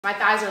My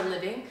thighs are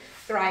living,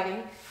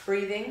 thriving,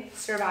 breathing,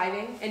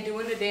 surviving, and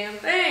doing the damn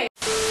thing.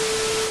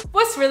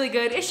 What's really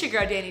good? It's your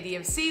girl, Danny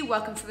DMC.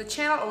 Welcome to the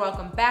channel, or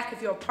welcome back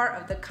if you're a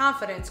part of the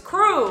Confidence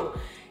Crew.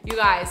 You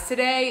guys,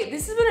 today,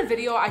 this has been a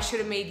video I should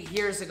have made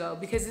years ago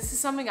because this is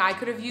something I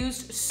could have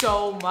used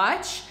so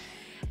much,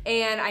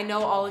 and I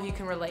know all of you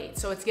can relate.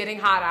 So it's getting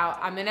hot out.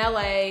 I'm in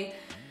LA.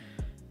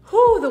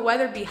 Whew, the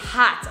weather be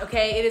hot,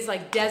 okay? It is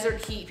like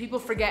desert heat. People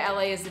forget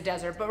LA is the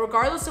desert, but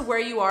regardless of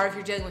where you are, if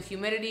you're dealing with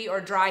humidity or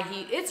dry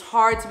heat, it's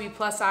hard to be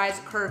plus size,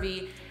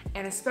 curvy,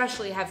 and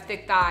especially have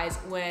thick thighs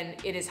when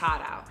it is hot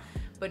out.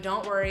 But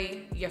don't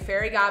worry, your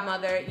fairy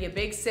godmother, your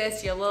big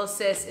sis, your little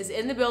sis is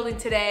in the building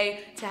today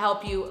to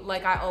help you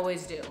like I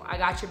always do. I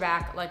got your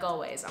back like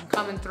always. I'm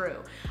coming through.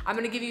 I'm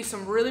gonna give you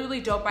some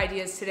really dope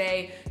ideas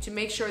today to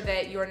make sure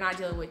that you're not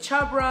dealing with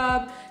chub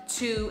rub,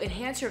 to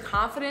enhance your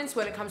confidence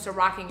when it comes to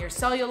rocking your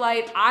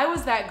cellulite. I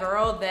was that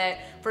girl that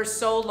for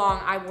so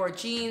long I wore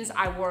jeans,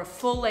 I wore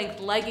full length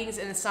leggings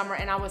in the summer,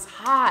 and I was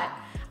hot.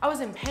 I was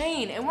in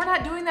pain, and we're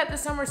not doing that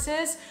this summer,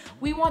 sis.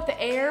 We want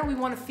the air, we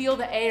wanna feel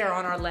the air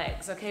on our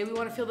legs, okay? We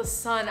wanna feel the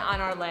sun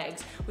on our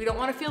legs. We don't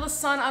wanna feel the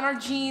sun on our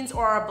jeans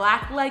or our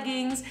black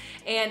leggings,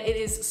 and it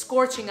is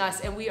scorching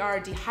us, and we are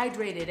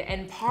dehydrated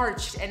and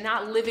parched and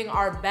not living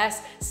our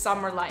best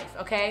summer life,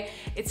 okay?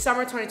 It's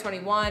summer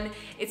 2021.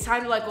 It's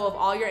time to let go of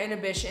all your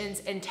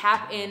inhibitions and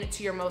tap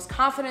into your most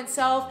confident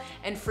self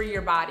and free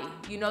your body.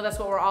 You know that's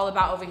what we're all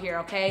about over here,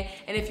 okay?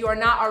 And if you are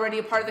not already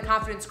a part of the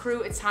Confidence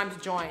Crew, it's time to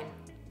join.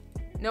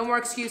 No more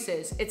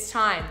excuses, it's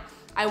time.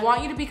 I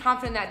want you to be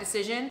confident in that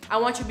decision. I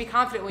want you to be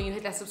confident when you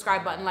hit that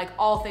subscribe button, like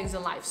all things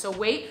in life. So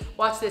wait,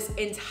 watch this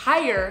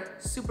entire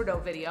super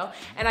dope video,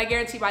 and I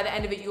guarantee by the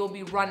end of it, you will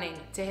be running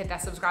to hit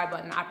that subscribe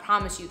button. I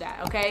promise you that,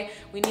 okay?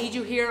 We need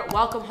you here,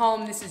 welcome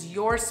home. This is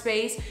your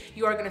space.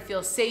 You are gonna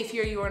feel safe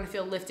here. You are gonna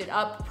feel lifted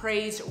up,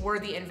 praised,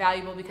 worthy, and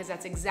valuable, because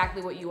that's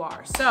exactly what you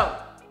are. So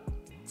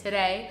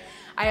today,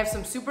 I have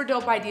some super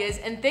dope ideas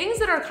and things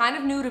that are kind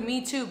of new to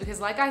me too, because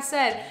like I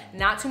said,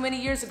 not too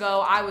many years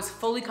ago, I was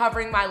fully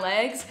covering my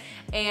legs,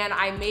 and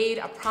I made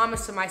a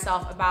promise to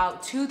myself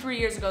about 2-3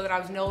 years ago that I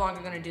was no longer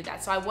gonna do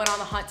that. So I went on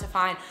the hunt to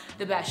find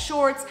the best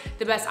shorts,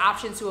 the best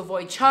options to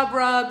avoid chub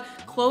rub,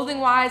 clothing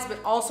wise, but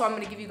also I'm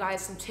gonna give you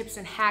guys some tips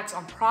and hacks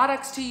on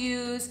products to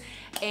use,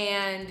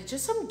 and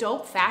just some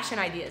dope fashion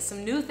ideas,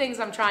 some new things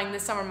I'm trying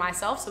this summer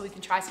myself, so we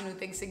can try some new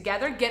things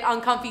together, get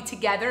uncomfy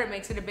together. It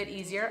makes it a bit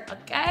easier,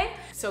 okay?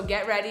 So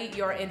get ready,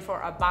 you're in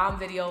for a bomb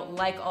video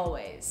like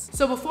always.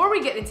 So before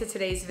we get into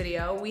today's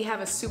video, we have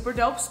a super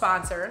dope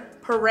sponsor,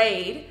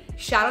 Parade.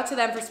 Shout out to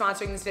them for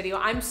sponsoring this video.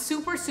 I'm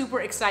super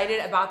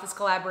excited about this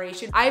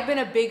collaboration. I've been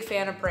a big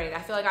fan of Parade. I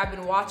feel like I've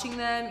been watching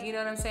them, you know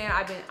what I'm saying?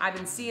 I've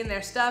been seeing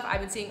their stuff.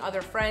 I've been seeing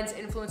other friends,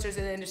 influencers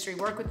in the industry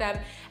work with them,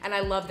 and I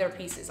love their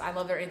pieces. I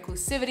love their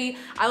inclusivity.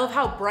 I love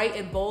how bright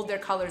and bold their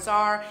colors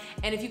are.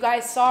 And if you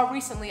guys saw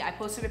recently, I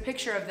posted a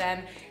picture of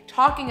them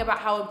talking about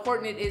how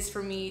important it is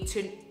for me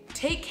to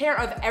take care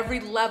of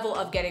every level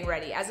of getting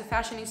ready. As a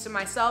fashionista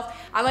myself,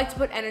 I like to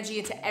put energy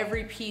into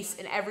every piece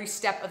and every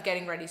step of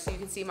getting ready. So you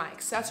can see my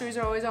accessories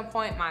are always on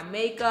point, my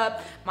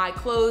makeup, my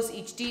clothes,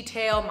 each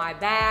detail, my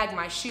bag,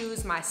 my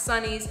shoes, my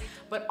sunnies,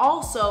 but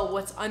also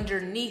what's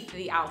underneath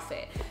the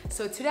outfit.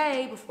 So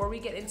today, before we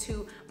get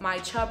into my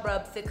chub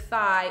rub thick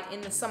thigh in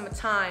the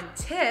summertime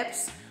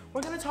tips,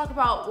 we're gonna talk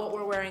about what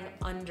we're wearing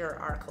under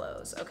our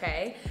clothes,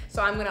 okay?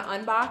 So I'm gonna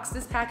unbox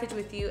this package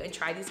with you and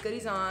try these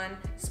goodies on.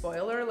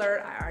 Spoiler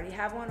alert, I already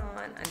have one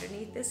on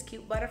underneath this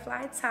cute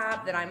butterfly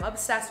top that I'm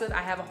obsessed with.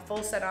 I have a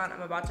full set on,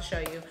 I'm about to show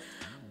you.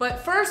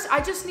 But first, I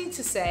just need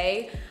to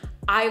say,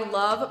 I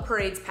love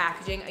Parade's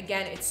packaging.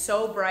 Again, it's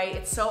so bright,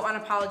 it's so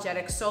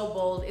unapologetic, so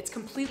bold. It's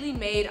completely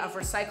made of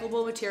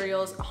recyclable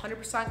materials,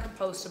 100%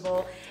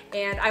 compostable,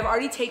 and I've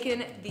already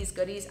taken these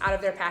goodies out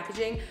of their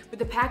packaging, but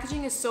the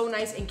packaging is so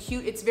nice and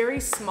cute. It's very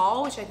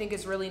small, which I think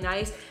is really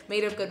nice,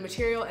 made of good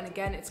material, and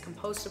again, it's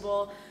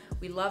compostable.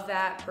 We love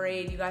that.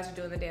 Parade, you guys are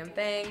doing the damn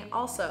thing.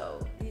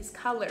 Also, these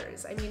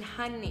colors, I mean,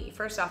 honey.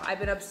 First off, I've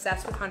been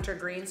obsessed with hunter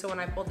green, so when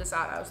I pulled this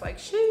out, I was like,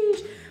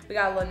 sheesh. We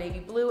got a little navy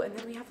blue, and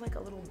then we have like a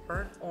little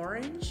burnt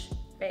orange.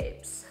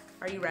 Babes,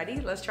 are you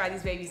ready? Let's try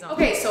these babies on.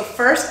 Okay, so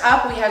first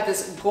up, we have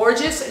this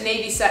gorgeous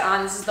navy set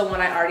on. This is the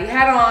one I already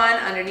had on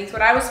underneath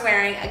what I was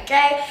wearing,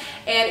 okay?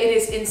 And it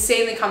is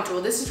insanely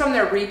comfortable. This is from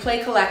their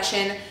Replay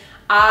collection.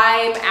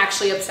 I'm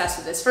actually obsessed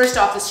with this. First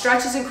off, the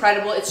stretch is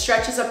incredible. It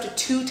stretches up to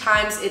 2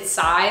 times its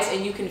size,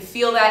 and you can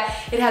feel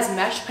that. It has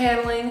mesh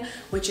paneling,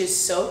 which is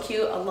so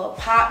cute. A little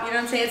pop, you know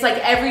what I'm saying? It's like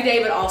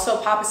everyday, but also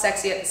pop is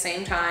sexy at the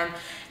same time,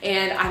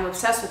 and I'm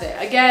obsessed with it.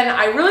 Again,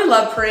 I really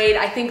love Parade.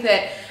 I think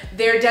that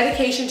their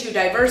dedication to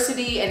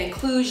diversity and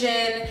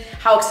inclusion,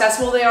 how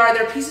accessible they are,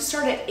 their pieces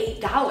start at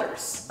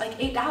 $8, like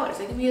 $8.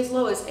 They can be as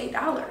low as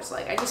 $8.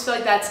 Like, I just feel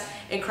like that's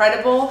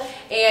incredible.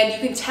 And you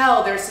can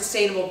tell they're a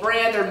sustainable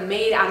brand. They're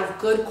made out of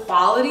good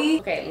quality.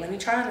 Okay, let me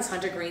try on this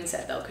hunter green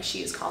set though, because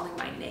she is calling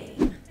my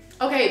name.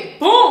 Okay,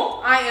 boom!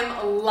 I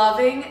am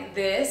loving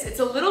this. It's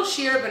a little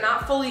sheer, but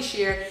not fully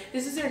sheer.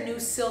 This is their new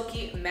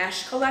silky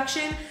mesh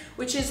collection,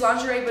 which is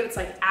lingerie, but it's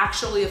like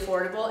actually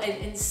affordable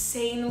and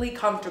insanely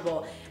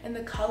comfortable. And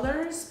the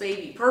colors,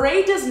 baby.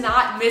 Parade does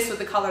not miss with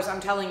the colors,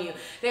 I'm telling you.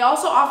 They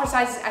also offer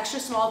sizes extra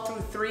small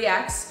through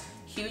 3X.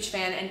 Huge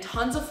fan, and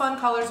tons of fun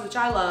colors, which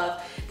I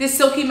love. This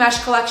silky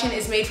mesh collection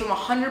is made from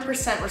 100%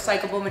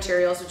 recyclable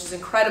materials, which is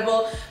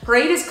incredible.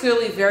 Parade is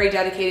clearly very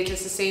dedicated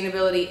to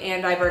sustainability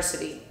and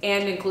diversity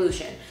and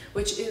inclusion,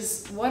 which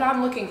is what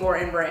I'm looking for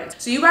in brands.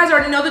 So you guys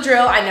already know the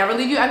drill. I never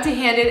leave you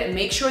empty-handed, and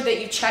make sure that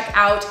you check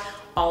out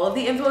all of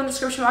the info in the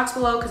description box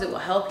below because it will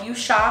help you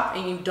shop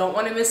and you don't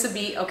want to miss a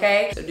beat,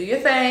 okay? So do your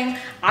thing.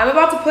 I'm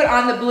about to put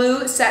on the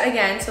blue set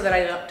again so that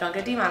I don't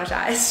get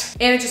demonetized.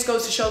 And it just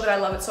goes to show that I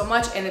love it so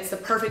much, and it's the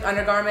perfect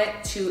undergarment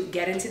to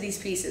get into these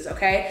pieces,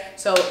 okay?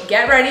 So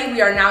get ready.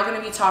 We are now going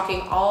to be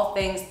talking all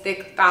things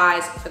thick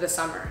thighs for the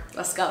summer.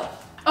 Let's go.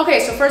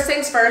 Okay, so first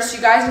things first, you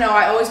guys know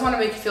I always want to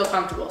make you feel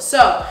comfortable.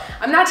 So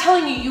I'm not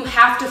telling you you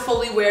have to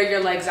fully wear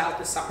your legs out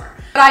this summer.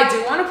 But I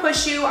do want to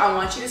push you. I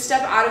want you to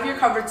step out of your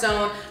comfort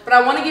zone, but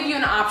I want to give you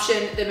an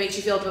option that makes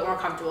you feel a bit more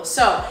comfortable.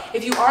 So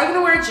if you are going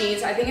to wear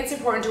jeans, I think it's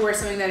important to wear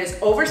something that is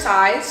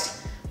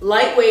oversized,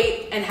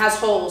 lightweight, and has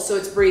holes so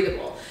it's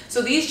breathable.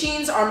 So these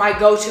jeans are my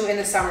go-to in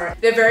the summer.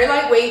 They're very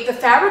lightweight. The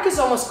fabric is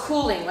almost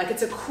cooling, like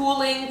it's a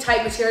cooling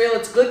type material.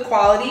 It's good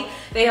quality.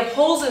 They have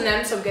holes in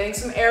them, so I'm getting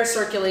some air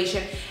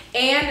circulation,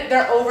 and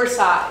they're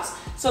oversized.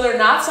 So they're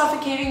not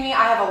suffocating me.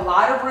 I have a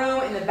lot of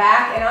room in the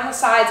back and on the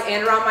sides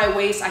and around my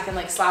waist. I can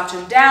like slouch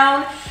them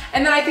down.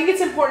 And then I think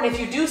it's important if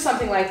you do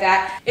something like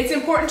that, it's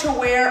important to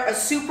wear a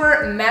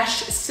super mesh,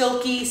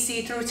 silky,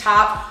 see-through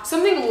top,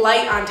 something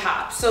light on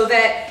top so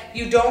that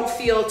you don't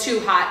feel too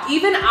hot.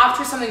 Even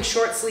after something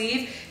short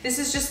sleeve, this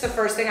is just the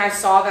first thing I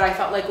saw that I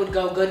felt like would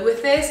go good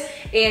with this.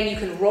 And you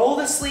can roll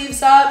the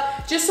sleeves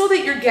up just so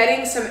that you're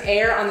getting some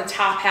air on the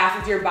top half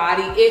of your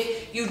body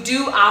if you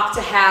do opt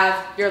to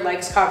have your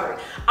legs covered.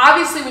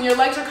 Obviously, when your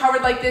legs are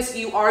covered like this,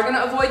 you are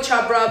gonna avoid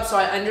chub rub, so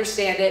I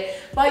understand it,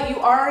 but you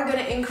are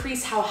gonna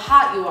increase how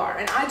hot you are.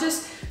 And I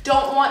just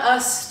don't want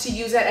us to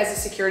use that as a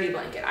security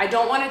blanket. I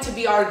don't want it to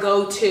be our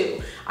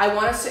go-to. I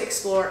want us to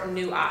explore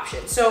new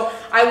options. So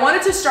I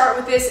wanted to start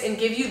with this and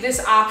give you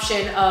this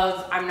option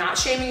of, I'm not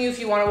shaming you if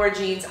you wanna wear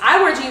jeans.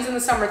 I wear jeans in the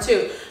summer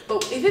too,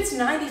 but if it's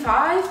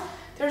 95,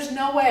 there's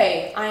no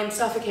way I am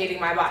suffocating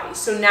my body.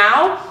 So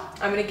now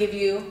I'm gonna give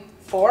you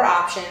 4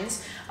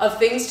 options of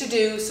things to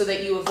do so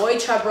that you avoid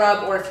chub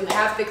rub, or if you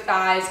have thick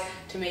thighs,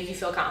 to make you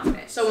feel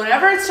confident. So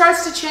whenever it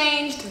starts to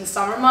change to the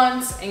summer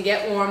months and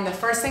get warm, the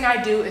first thing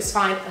I do is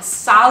find a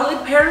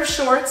solid pair of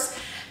shorts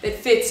that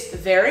fits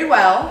very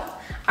well.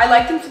 I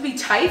like them to be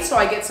tight so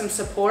I get some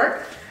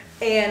support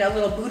and a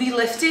little booty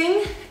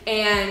lifting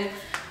and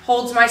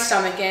holds my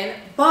stomach in.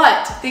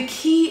 But the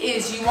key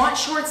is you want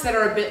shorts that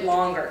are a bit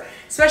longer,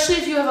 especially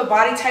if you have a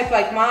body type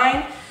like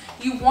mine.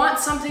 You want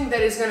something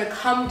that is gonna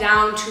come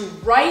down to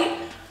right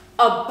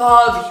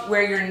above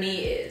where your knee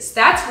is.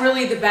 That's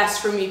really the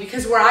best for me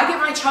because where I get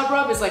my chub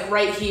rub is like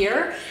right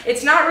here.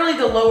 It's not really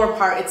the lower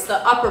part, it's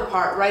the upper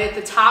part, right at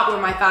the top where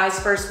my thighs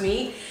first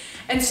meet.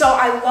 And so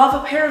I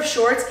love a pair of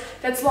shorts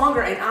that's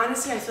longer, and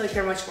honestly, I feel like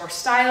they're much more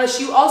stylish.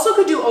 You also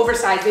could do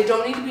oversized. They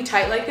don't need to be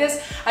tight like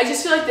this. I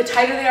just feel like the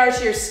tighter they are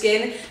to your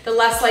skin, the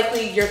less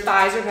likely your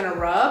thighs are gonna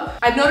rub.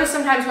 I've noticed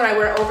sometimes when I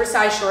wear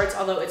oversized shorts,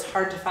 although it's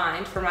hard to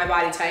find for my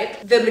body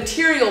type, the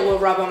material will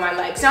rub on my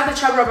legs. Not the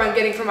chub rub I'm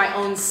getting from my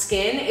own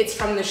skin, it's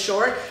from the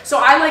short. So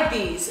I like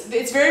these.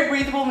 It's very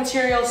breathable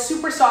material,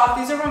 super soft.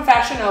 These are from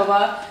Fashion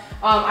Nova.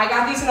 I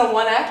got these in a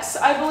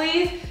 1X, I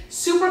believe.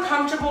 Super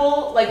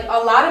comfortable, like a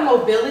lot of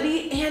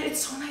mobility, and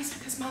it's so nice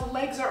because my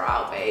legs are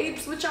out,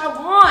 babes, which I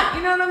want,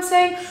 you know what I'm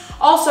saying?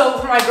 Also,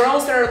 for my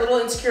girls that are a little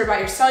insecure about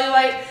your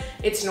cellulite,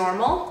 it's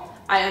normal,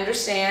 I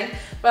understand,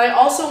 but I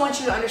also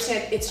want you to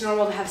understand it's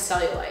normal to have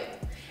cellulite.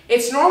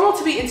 It's normal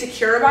to be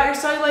insecure about your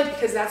cellulite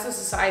because that's what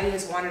society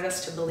has wanted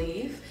us to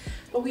believe,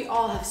 but we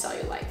all have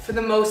cellulite for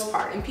the most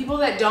part, and people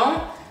that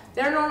don't,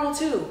 they're normal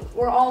too.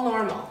 We're all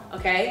normal,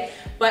 okay?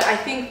 But I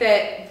think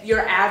that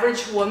your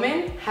average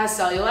woman has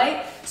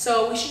cellulite,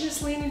 so we should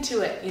just lean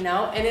into it, you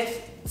know? And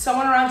if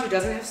someone around you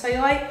doesn't have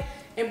cellulite,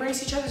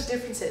 embrace each other's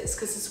differences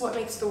because it's what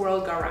makes the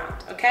world go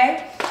round,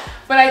 okay?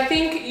 But I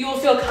think you'll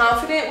feel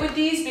confident with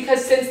these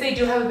because since they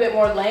do have a bit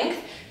more length,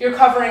 you're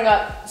covering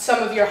up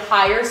some of your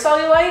higher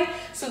cellulite,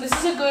 so this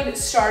is a good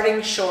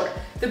starting short.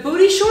 The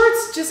booty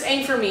shorts just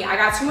ain't for me. I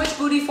got too much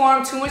booty for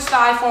them, too much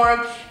thigh for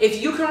them.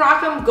 If you can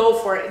rock them, go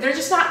for it. They're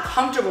just not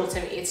comfortable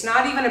to me. It's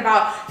not even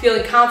about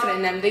feeling confident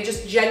in them. They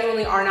just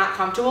genuinely are not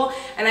comfortable,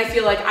 and I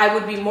feel like I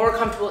would be more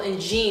comfortable in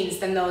jeans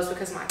than those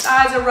because my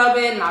thighs are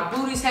rubbing, my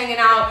booty's hanging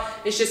out.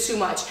 It's just too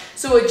much.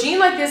 So a jean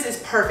like this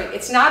is perfect.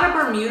 It's not a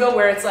Bermuda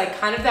where it's like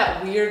kind of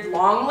that weird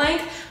long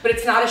length, but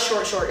it's not a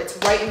short short. It's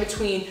right in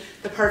between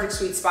the perfect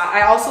sweet spot.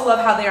 I also love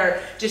how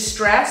they're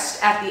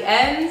distressed at the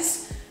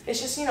ends. It's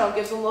just, you know,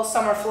 gives a little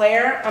summer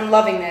flair. I'm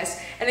loving this.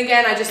 And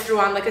again, I just threw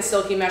on like a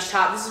silky mesh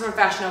top. This is from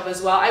Fashion Nova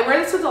as well. I wear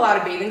this with a lot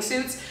of bathing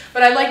suits,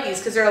 but I like these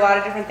because there are a lot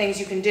of different things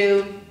you can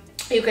do.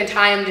 You can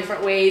tie them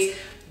different ways,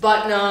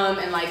 button them,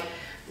 and like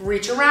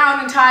reach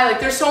around and tie. Like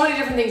there's so many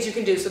different things you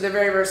can do, so they're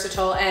very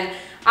versatile. And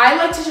I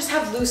like to just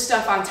have loose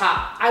stuff on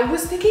top. I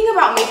was thinking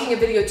about making a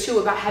video too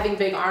about having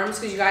big arms,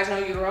 because you guys know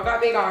your girl got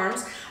big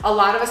arms. A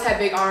lot of us have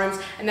big arms,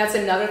 and that's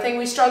another thing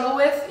we struggle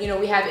with, you know,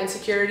 we have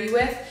insecurity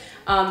with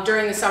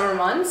during the summer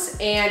months.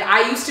 And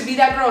I used to be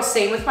that girl,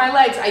 same with my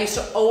legs. I used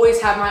to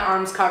always have my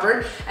arms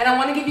covered, and I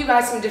want to give you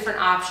guys some different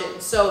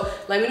options. So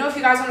let me know if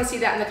you guys want to see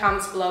that in the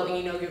comments below, and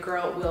you know your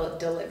girl will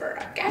deliver,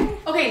 okay?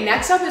 Okay,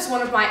 next up is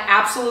one of my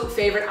absolute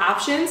favorite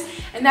options,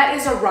 and that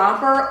is a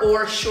romper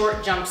or short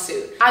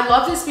jumpsuit. I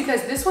love this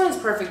because this one is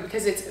perfect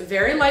because it's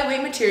very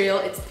lightweight material,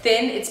 it's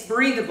thin, it's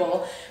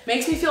breathable,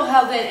 makes me feel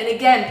held in, and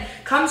again,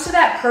 comes to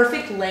that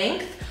perfect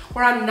length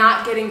where I'm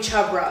not getting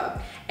chub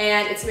rub.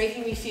 And it's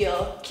making me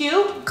feel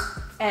cute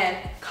and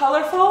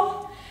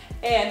colorful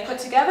and put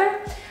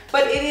together.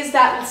 But it is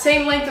that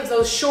same length of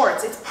those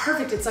shorts. It's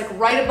perfect, it's like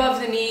right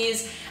above the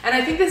knees. And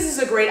I think this is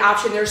a great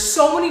option. There's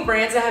so many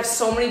brands that have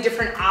so many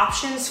different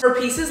options for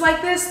pieces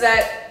like this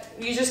that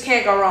you just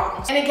can't go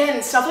wrong. And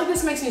again, stuff like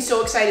this makes me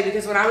so excited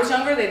because when I was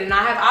younger, they did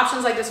not have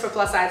options like this for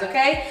plus size,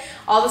 okay?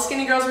 All the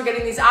skinny girls were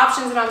getting these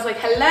options and I was like,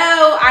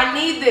 hello, I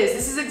need this.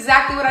 This is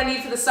exactly what I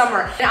need for the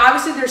summer. And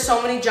obviously there's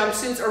so many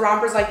jumpsuits or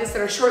rompers like this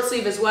that are short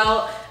sleeve as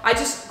well. I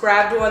just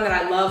grabbed one that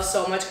I love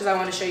so much because I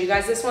want to show you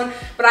guys this one.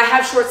 But I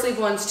have short sleeve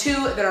ones too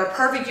that are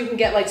perfect. You can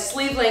get like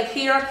sleeve length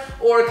here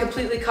or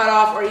completely cut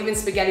off or even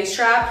spaghetti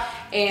strap.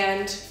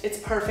 And it's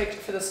perfect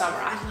for the summer.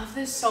 I love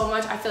this so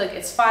much. I feel like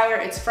it's fire,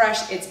 it's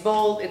fresh, it's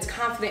bold, it's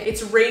confident,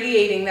 it's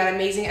radiating that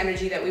amazing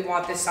energy that we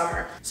want this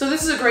summer. So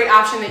this is a great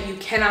option that you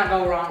cannot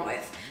go wrong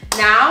with.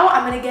 Now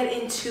I'm gonna get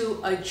into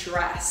a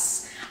dress.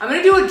 I'm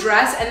gonna do a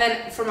dress, and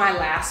then for my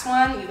last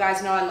one, you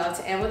guys know I love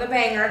to end with a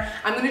banger.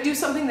 I'm gonna do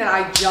something that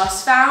I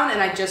just found and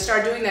I just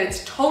started doing that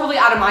it's totally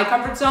out of my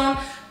comfort zone,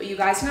 but you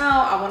guys know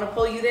I wanna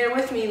pull you there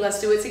with me.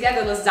 Let's do it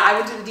together. Let's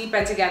dive into the deep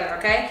end together,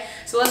 okay?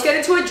 So let's get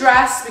into a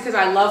dress because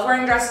I love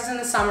wearing dresses in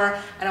the summer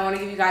and I wanna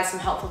give you guys some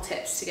helpful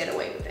tips to get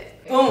away with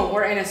it. Boom,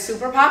 we're in a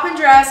super poppin'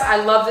 dress. I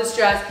love this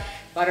dress.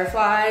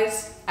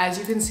 Butterflies. As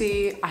you can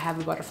see, I have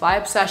a butterfly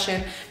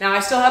obsession. Now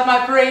I still have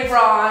my parade bra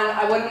on.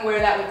 I wouldn't wear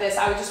that with this.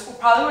 I would just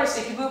probably wear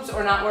sticky boobs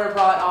or not wear a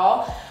bra at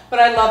all. But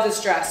I love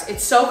this dress.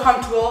 It's so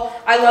comfortable.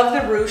 I love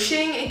the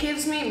ruching it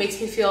gives me. It makes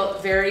me feel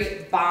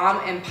very bomb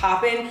and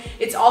poppin'.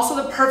 It's also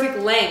the perfect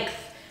length.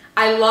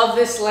 I love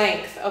this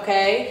length,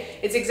 okay?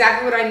 It's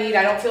exactly what I need.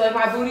 I don't feel like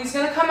my booty's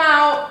gonna come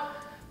out,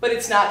 but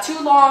it's not too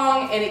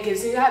long and it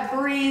gives me that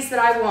breeze that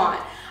I want.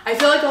 I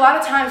feel like a lot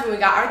of times when we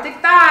got our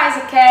thick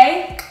thighs,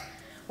 okay?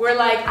 We're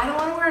like, I don't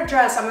want to wear a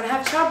dress, I'm gonna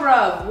have chub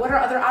rub. What are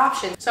other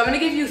options? So I'm gonna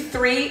give you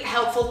 3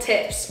 helpful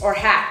tips or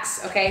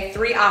hacks, okay?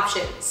 3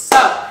 options. So,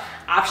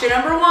 option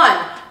number 1,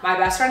 my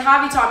best friend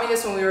Javi taught me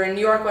this when we were in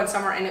New York one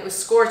summer and it was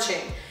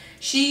scorching.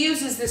 She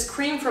uses this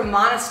cream from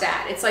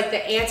Monistat. It's like the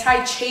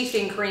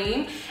anti-chafing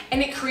cream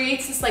and it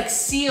creates this like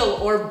seal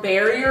or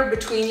barrier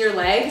between your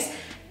legs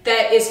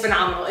that is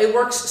phenomenal. It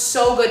works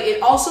so good.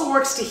 It also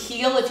works to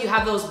heal if you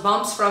have those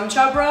bumps from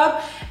chub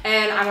rub,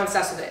 and I'm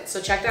obsessed with it.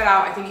 So check that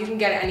out. I think you can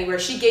get it anywhere.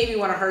 She gave me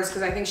one of hers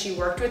because I think she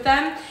worked with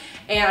them,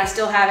 and I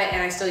still have it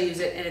and I still use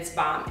it, and it's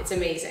bomb. It's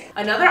amazing.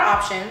 Another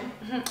option,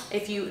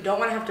 if you don't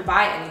want to have to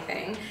buy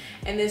anything,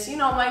 and this, you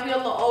know, might be a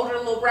little older, a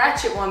little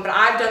ratchet one, but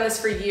I've done this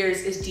for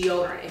years, is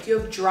deodorant. If you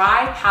have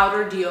dry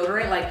powder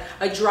deodorant, like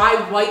a dry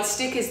white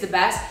stick is the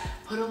best,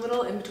 put a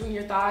little in between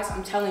your thighs.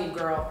 I'm telling you,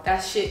 girl,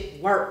 that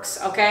shit works,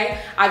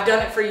 okay? I've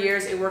done it for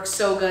years. It works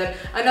so good.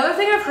 Another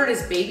thing I've heard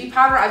is baby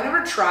powder. I've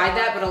never tried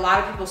that, but a lot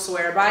of people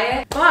swear by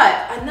it.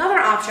 But another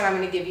option I'm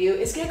gonna give you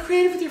is get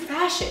creative with your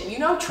fashion. You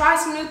know, try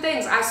some new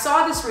things. I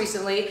saw this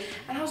recently,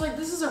 and I was like,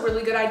 this is a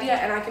really good idea,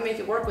 and I can make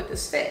it work with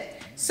this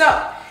fit.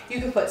 So,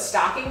 you can put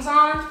stockings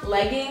on,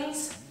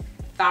 leggings,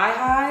 thigh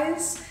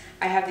highs.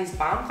 I have these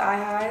bomb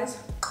thigh highs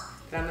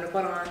that I'm gonna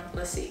put on.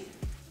 Let's see.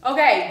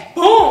 Okay,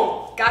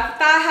 boom! Got the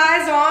thigh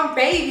highs on,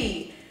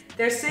 baby.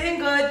 They're sitting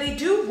good. They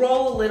do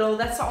roll a little.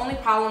 That's the only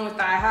problem with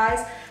thigh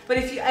highs. But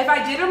if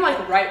I did them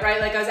like right,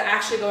 like I was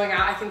actually going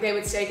out, I think they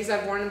would stay because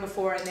I've worn them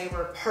before and they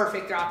were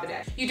perfect throughout the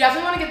day. You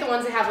definitely want to get the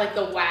ones that have like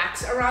the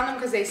wax around them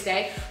because they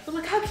stay. But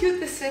look how cute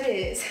this fit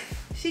is.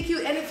 She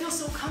cute and it feels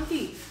so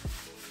comfy.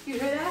 You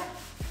hear that?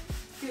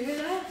 You hear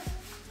that?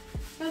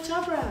 No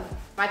chub rub.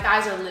 My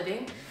thighs are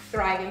living,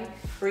 thriving,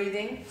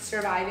 breathing,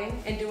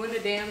 surviving, and doing the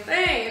damn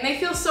thing. And they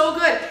feel so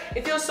good.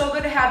 It feels so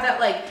good to have that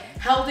like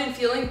held in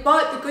feeling.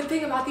 But the good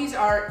thing about these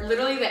are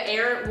literally the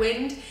air,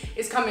 wind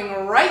is coming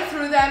right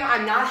through them.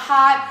 I'm not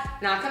hot,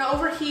 not gonna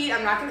overheat.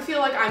 I'm not gonna feel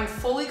like I'm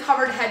fully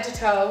covered head to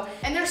toe.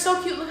 And they're so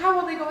cute. Look how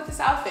well they go with this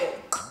outfit.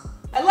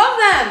 I love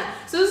them.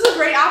 So this is a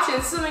great option.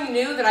 This is something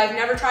new that I've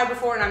never tried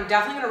before, and I'm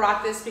definitely gonna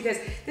rock this because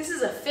this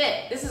is a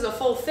fit. This is a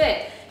full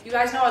fit. You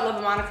guys know I love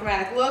a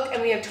monochromatic look,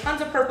 and we have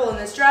tons of purple in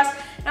this dress.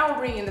 Now we're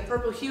bringing in the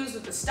purple hues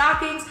with the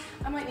stockings.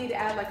 I might need to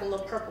add like a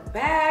little purple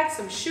bag,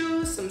 some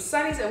shoes, some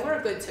sunnies, and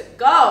we're good to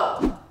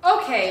go.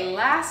 Okay,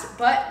 last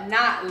but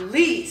not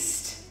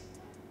least,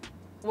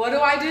 what do?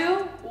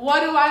 What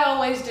do I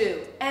always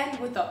do? End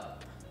with a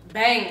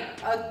banger,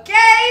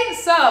 okay?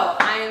 So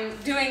I'm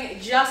doing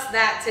just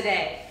that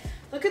today.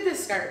 Look at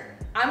this skirt.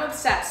 I'm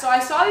obsessed. So I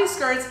saw these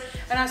skirts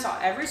and I saw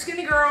every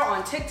skinny girl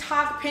on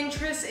TikTok,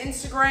 Pinterest,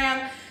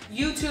 Instagram,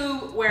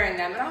 YouTube wearing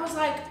them. And I was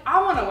like,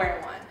 I wanna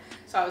wear one.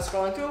 So I was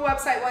scrolling through a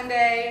website one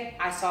day.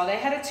 I saw they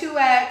had a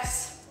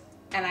 2X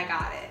and I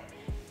got it.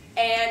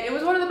 And it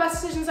was one of the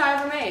best decisions I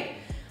ever made.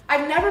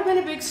 I've never been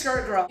a big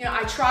skirt girl. You know,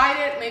 I tried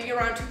it maybe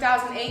around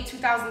 2008,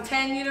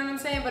 2010, you know what I'm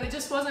saying? But it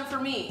just wasn't for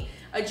me.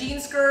 A jean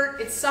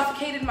skirt, it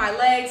suffocated my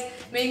legs,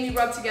 made me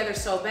rub together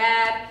so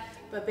bad.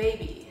 But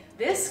baby,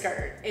 this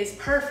skirt is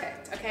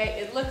perfect, okay?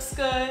 It looks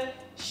good,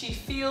 she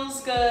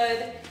feels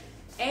good,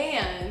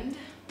 and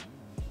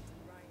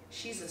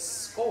she's a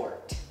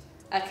skort,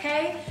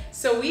 okay?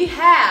 So we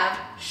have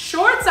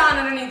shorts on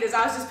underneath this.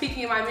 I was just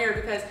peeking in my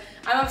mirror because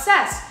I'm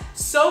obsessed.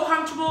 So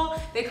comfortable.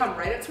 They come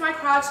right up to my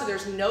crotch, so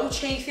there's no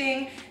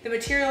chafing. The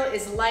material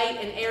is light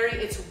and airy.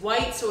 It's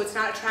white, so it's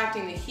not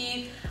attracting the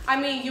heat. I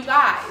mean, you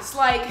guys,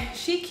 like,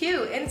 she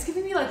cute. And it's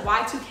giving me like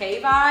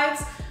Y2K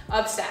vibes.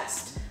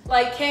 Obsessed.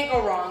 Like, can't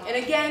go wrong. And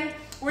again,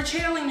 we're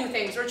channeling new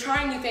things, we're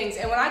trying new things.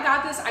 And when I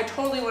got this, I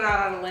totally went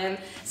out on a limb.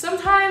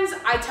 Sometimes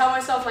I tell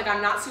myself like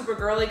I'm not super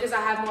girly because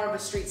I have more of a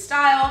street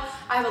style.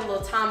 I have a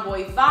little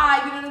tomboy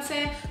vibe, you know what I'm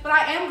saying? But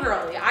I am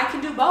girly, I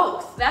can do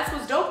both. That's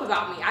what's dope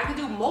about me. I can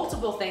do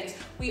multiple things.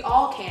 We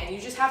all can. You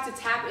just have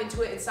to tap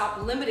into it and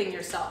stop limiting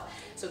yourself.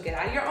 So get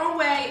out of your own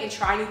way and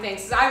try new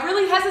things. 'Cause I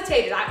really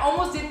hesitated. I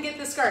almost didn't get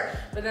this skirt,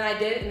 but then I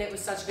did and it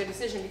was such a good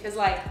decision because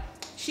like,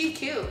 she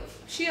cute,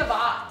 she a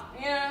vibe,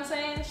 you know what I'm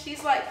saying?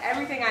 She's like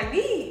everything I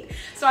need.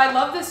 So I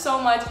love this so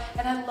much,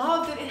 and I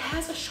love that it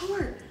has a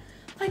short.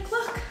 Like,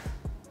 look,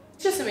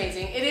 it's just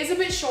amazing. It is a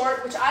bit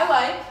short, which I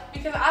like,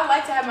 because I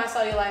like to have my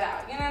cellulite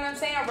out, you know what I'm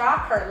saying?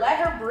 Rock her, let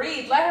her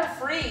breathe, let her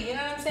free, you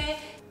know what I'm saying?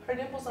 Her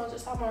dimples don't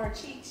just stop on her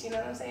cheeks, you know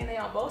what I'm saying? They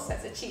on both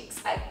sets of cheeks,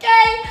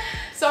 okay?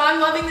 So I'm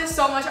loving this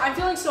so much. I'm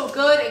feeling so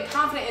good and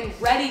confident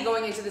and ready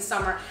going into the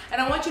summer. And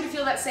I want you to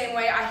feel that same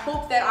way. I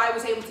hope that I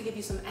was able to give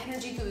you some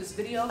energy through this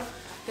video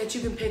that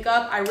you can pick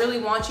up. I really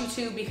want you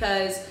to,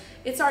 because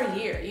it's our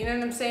year, you know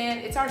what I'm saying?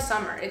 It's our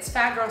summer, it's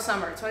Fat Girl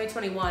Summer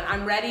 2021.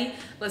 I'm ready,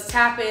 let's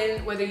tap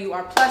in, whether you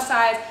are plus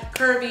size,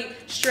 curvy,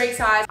 straight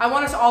size. I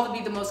want us all to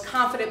be the most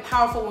confident,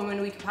 powerful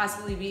women we can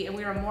possibly be, and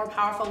we are more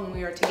powerful when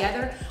we are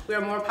together. We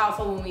are more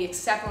powerful when we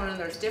accept one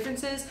another's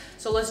differences,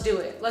 so let's do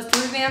it. Let's do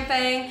the damn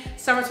thing.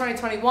 Summer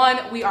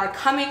 2021, we are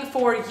coming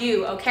for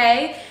you,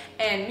 okay?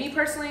 And me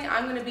personally,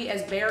 I'm gonna be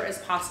as bare as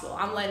possible.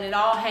 I'm letting it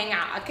all hang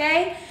out,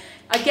 okay?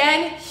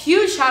 Again,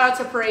 huge shout out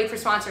to Parade for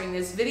sponsoring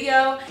this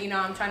video. You know,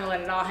 I'm trying to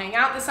let it all hang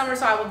out this summer,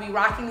 so I will be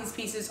rocking these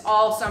pieces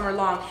all summer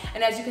long.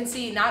 And as you can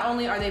see, not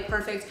only are they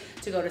perfect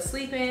to go to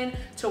sleep in,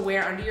 to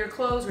wear under your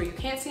clothes where you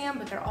can't see them,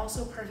 but they're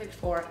also perfect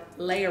for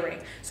layering.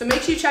 So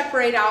make sure you check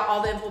Parade out.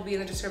 All the info will be in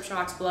the description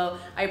box below.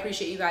 I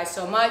appreciate you guys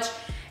so much,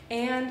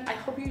 and I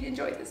hope you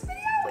enjoyed this video.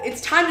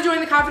 It's time to join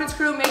the confidence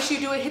crew. Make sure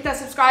you do it. Hit that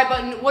subscribe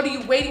button. What are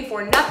you waiting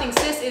for? Nothing,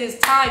 sis. It is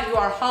time. You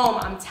are home.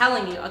 I'm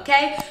telling you,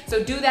 okay?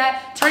 So do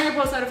that. Turn your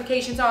post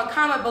notifications on.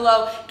 Comment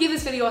below. Give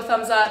this video a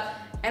thumbs up.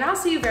 And I'll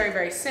see you very,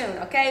 very soon,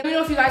 okay? Let me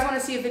know if you guys want to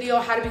see a video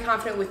how to be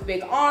confident with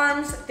big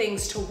arms,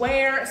 things to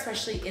wear,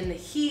 especially in the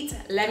heat.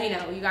 Let me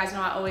know. You guys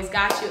know I always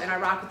got you, and I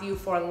rock with you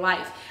for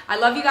life. I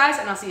love you guys,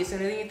 and I'll see you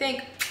sooner than you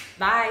think.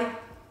 Bye.